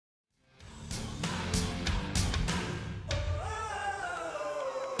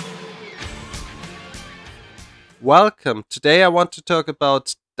Welcome! Today I want to talk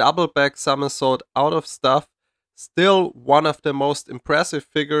about double back somersault out of stuff, still one of the most impressive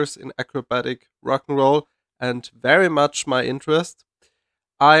figures in acrobatic rock and roll and very much my interest.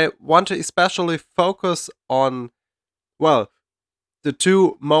 I want to especially focus on, well, the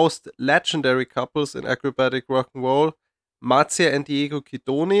two most legendary couples in acrobatic rock and roll, Marcia and Diego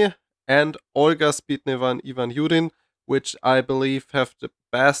Chiodoni and Olga Sbitneva Ivan Yudin, which I believe have the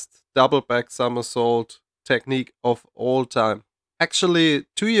best double back somersault technique of all time. Actually,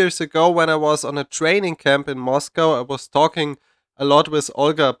 2 years ago, when I was on a training camp in Moscow, I was talking a lot with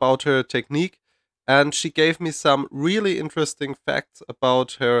Olga about her technique, and she gave me some really interesting facts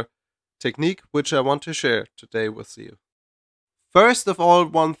about her technique, which I want to share today with you. First of all,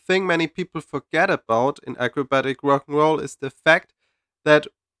 one thing many people forget about in acrobatic rock and roll is the fact that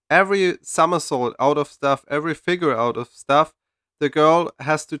every somersault out of stuff, every figure out of stuff, the girl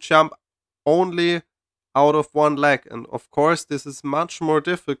has to jump only out of one leg. And of course, this is much more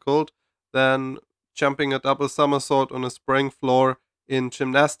difficult than jumping a double somersault on a spring floor in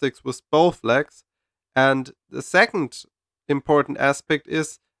gymnastics with both legs. And the second important aspect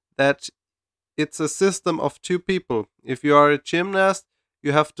is that it's a system of two people. If you are a gymnast,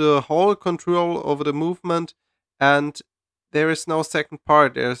 you have the whole control over the movement, and there is no second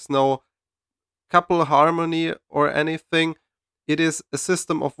part. There's no couple harmony or anything. It is a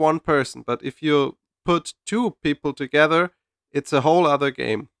system of one person. But if you put two people together, it's a whole other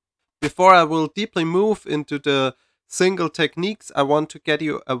game. Before I will deeply move into the single techniques, I want to get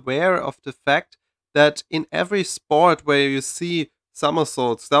you aware of the fact that in every sport where you see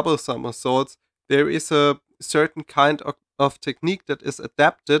somersaults, double somersaults, there is a certain kind of technique that is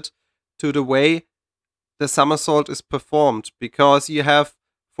adapted to the way the somersault is performed. Because you have,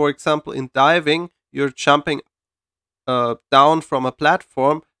 for example, in diving, you're jumping down from a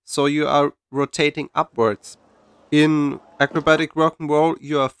platform, so you are rotating upwards. In acrobatic rock and roll,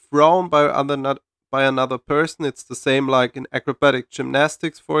 you are thrown by another person. It's the same like in acrobatic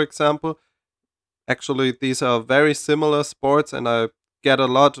gymnastics, for example. Actually, these are very similar sports, and I get a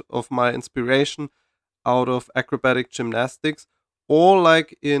lot of my inspiration out of acrobatic gymnastics. Or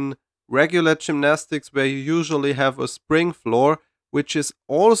like in regular gymnastics, where you usually have a spring floor, which is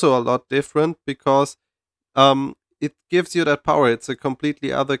also a lot different because it gives you that power. It's a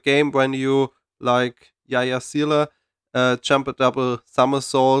completely other game when you, like Yaya Sila, jump a double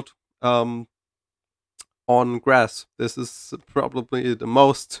somersault on grass. This is probably the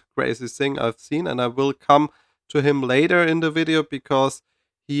most crazy thing I've seen, and I will come to him later in the video because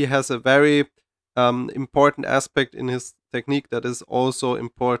he has a very important aspect in his technique that is also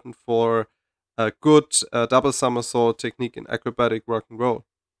important for a good double somersault technique in acrobatic rock and roll.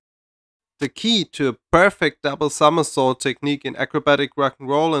 The key to a perfect double somersault technique in acrobatic rock and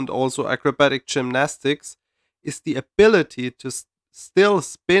roll and also acrobatic gymnastics is the ability to still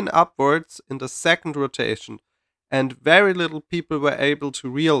spin upwards in the second rotation, and very little people were able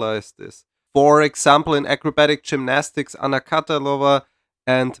to realize this. For example, in acrobatic gymnastics, Anna Katalova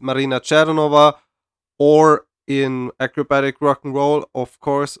and Marina Chernova, or in acrobatic rock and roll, of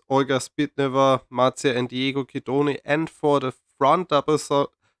course, Olga Sbitneva, Marcia and Diego Chiodoni, and for the front double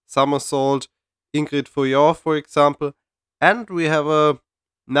somersault, Ingrid Fouillard, for example. And we have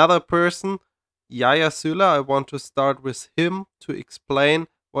another person, Yaya Sula. I want to start with him to explain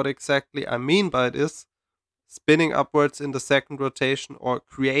what exactly I mean by this. Spinning upwards in the second rotation or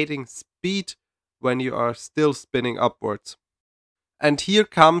creating speed when you are still spinning upwards. And here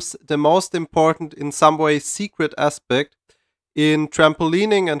comes the most important, in some way secret aspect. In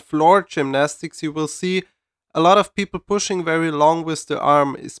trampolining and floor gymnastics, you will see a lot of people pushing very long with the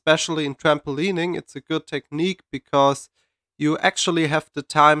arm, especially in trampolining. It's a good technique because you actually have the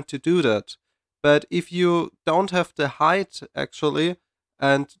time to do that. But if you don't have the height actually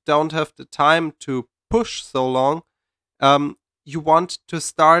and don't have the time to push so long, you want to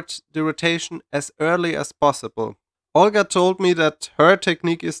start the rotation as early as possible. Olga told me that her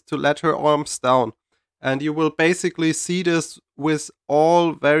technique is to let her arms down. And you will basically see this with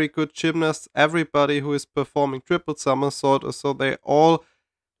all very good gymnasts, everybody who is performing triple somersault, or so they all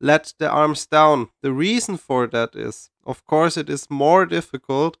let the arms down. The reason for that is, of course, it is more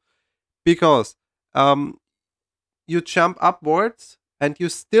difficult because you jump upwards and you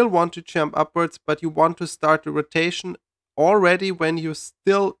still want to jump upwards, but you want to start the rotation already when you're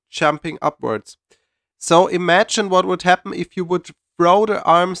still jumping upwards. So imagine what would happen if you would throw the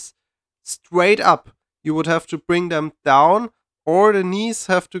arms straight up. You would have to bring them down, or the knees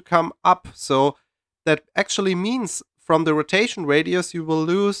have to come up. So that actually means from the rotation radius you will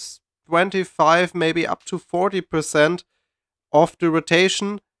lose 25, maybe up to 40% of the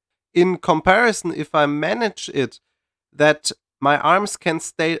rotation in comparison, if I manage it that my arms can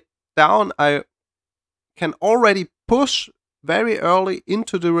stay down, I can already push very early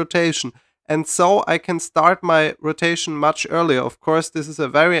into the rotation. And so I can start my rotation much earlier. Of course, this is a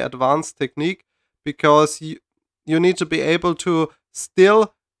very advanced technique because you need to be able to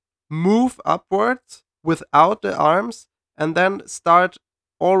still move upwards without the arms and then start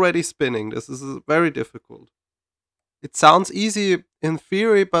already spinning. This is very difficult. It sounds easy in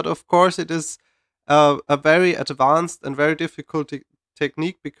theory, but of course it is a very advanced and very difficult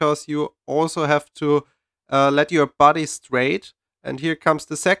technique because you also have to let your body straight. And here comes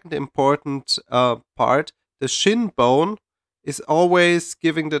the second important part. The shin bone is always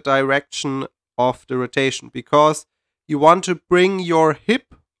giving the direction of the rotation because you want to bring your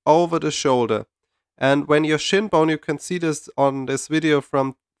hip over the shoulder. And when your shin bone, you can see this on this video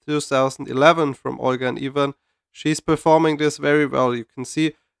from 2011 from Olga and Ivan, she's performing this very well. You can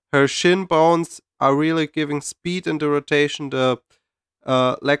see her shin bones are really giving speed in the rotation. The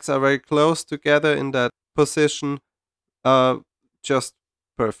legs are very close together in that position. Just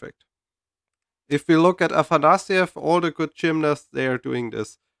perfect. If we look at Afanasyev, all the good gymnasts, they are doing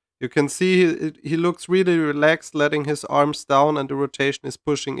this. You can see he looks really relaxed, letting his arms down and the rotation is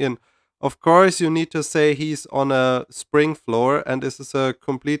pushing in. Of course, you need to say he's on a spring floor and this is a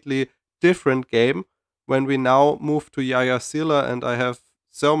completely different game. When we now move to Yaya Sila, and I have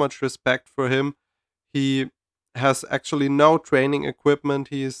so much respect for him, he has actually no training equipment.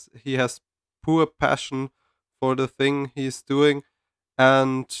 He has poor passion for the thing he's doing.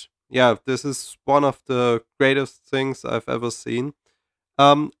 And yeah, this is one of the greatest things I've ever seen.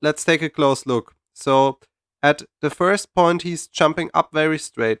 Let's take a close look. So at the first point, he's jumping up very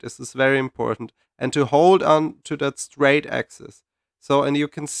straight. This is very important. And to hold on to that straight axis. So, and you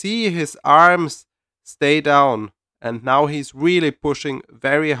can see his arms stay down. And now he's really pushing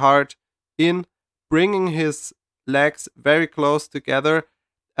very hard in, bringing his legs very close together.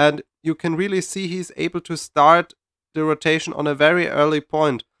 And you can really see he's able to start the rotation on a very early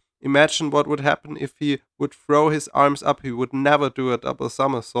point. Imagine what would happen if he would throw his arms up. He would never do a double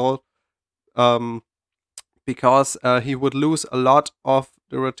somersault because he would lose a lot of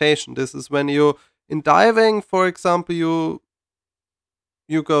the rotation. This is when you, in diving, for example, you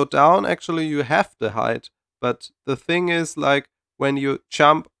go down, actually you have the height. But the thing is, like, when you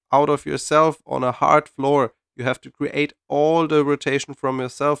jump out of yourself on a hard floor, you have to create all the rotation from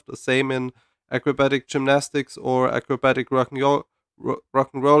yourself. The same in acrobatic gymnastics or acrobatic rock and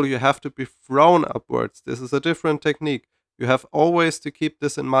roll, you have to be thrown upwards. This is a different technique. You have always to keep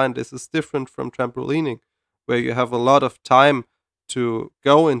this in mind. This is different from trampolining, where you have a lot of time to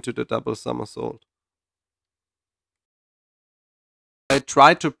go into the double somersault. I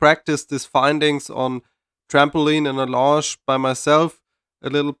tried to practice these findings on trampoline and a launch by myself a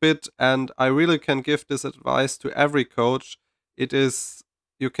little bit, and I really can give this advice to every coach.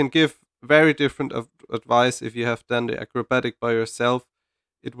 You can give very different advice if you have done the acrobatic by yourself.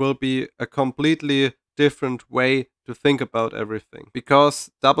 It will be a completely different way to think about everything,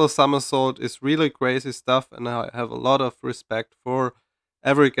 because double somersault is really crazy stuff, and I have a lot of respect for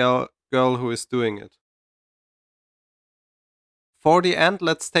every girl who is doing it. For the end,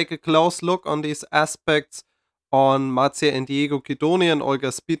 let's take a close look on these aspects on Marcia and Diego Chiodoni and Olga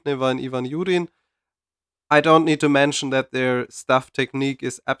Sbitneva Ivan Yudin. I don't need to mention that their staff technique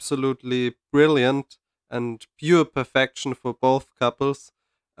is absolutely brilliant and pure perfection for both couples.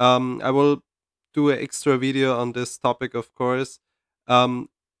 I will do an extra video on this topic, of course.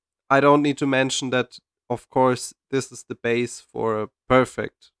 I don't need to mention that, of course, this is the base for a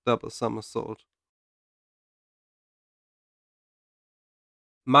perfect double somersault.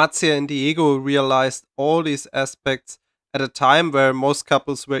 Marcia and Diego realized all these aspects at a time where most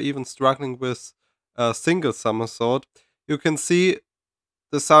couples were even struggling with a single somersault. You can see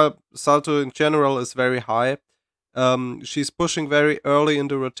the salto in general is very high. She's pushing very early in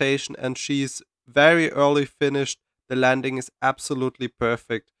the rotation and she's very early finished. The landing is absolutely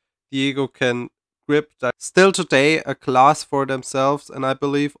perfect. Diego can grip that. Still today, a class for themselves, and I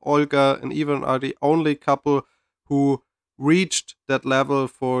believe Olga and Ivan are the only couple who reached that level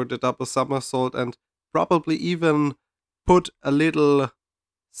for the double somersault and probably even put a little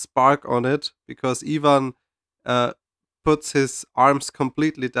spark on it, because Ivan puts his arms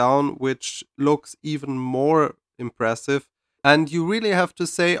completely down, which looks even more impressive. And you really have to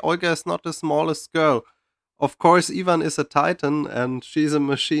say Olga is not the smallest girl. Of course, Ivan is a titan and she's a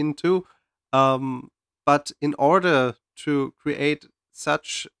machine too. But in order to create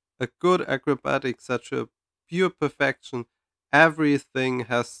such a good acrobatic, such a pure perfection, everything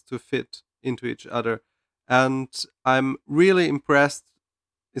has to fit into each other. And I'm really impressed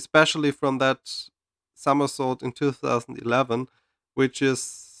especially from that somersault in 2011, which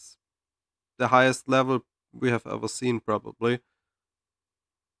is the highest level we have ever seen probably.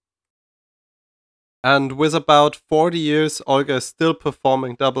 And with about 40 years, Olga is still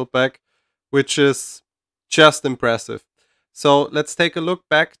performing double back, which is just impressive. So let's take a look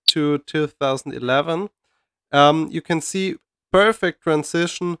back to 2011. You can see perfect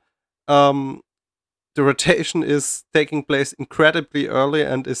transition. The rotation is taking place incredibly early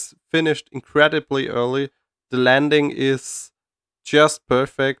and is finished incredibly early. The landing is just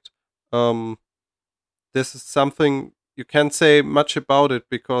perfect. This is something you can't say much about it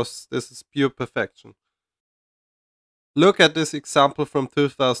because this is pure perfection. Look at this example from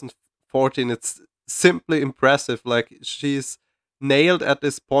 2014. It's simply impressive. Like, she's nailed at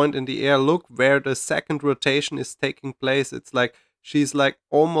this point in the air. Look where the second rotation is taking place. It's like she's like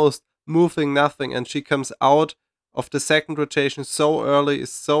almost moving nothing, and she comes out of the second rotation so early,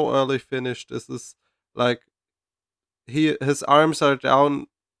 is so early finished. This is like his arms are down.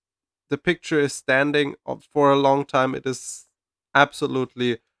 The picture is standing for a long time. It is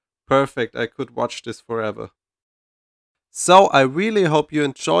absolutely perfect. I could watch this forever. So I really hope you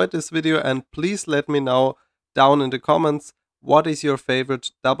enjoyed this video, and please let me know down in the comments what is your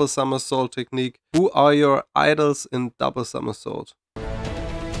favorite double somersault technique. Who are your idols in double somersault?